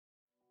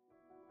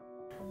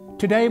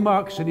Today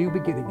marks a new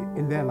beginning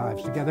in their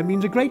lives together. It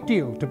means a great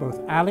deal to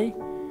both Ali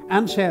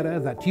and Sarah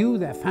that you,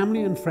 their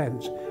family and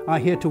friends, are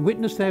here to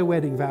witness their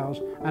wedding vows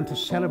and to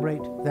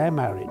celebrate their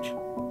marriage.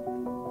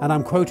 And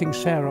I'm quoting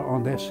Sarah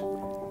on this.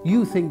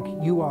 You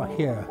think you are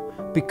here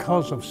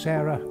because of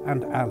Sarah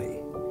and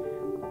Ali,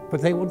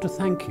 but they want to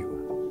thank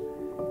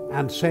you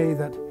and say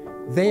that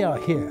they are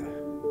here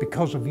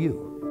because of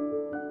you.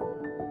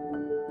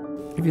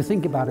 If you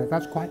think about it,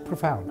 that's quite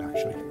profound,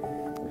 actually.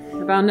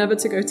 I vow never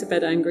to go to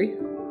bed angry.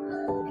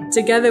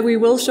 Together we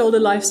will shoulder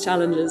life's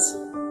challenges,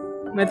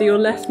 whether your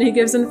left knee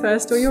gives in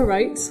first or your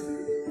right.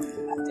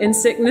 In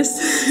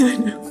sickness,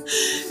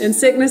 in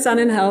sickness and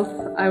in health,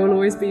 I will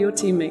always be your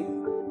teammate.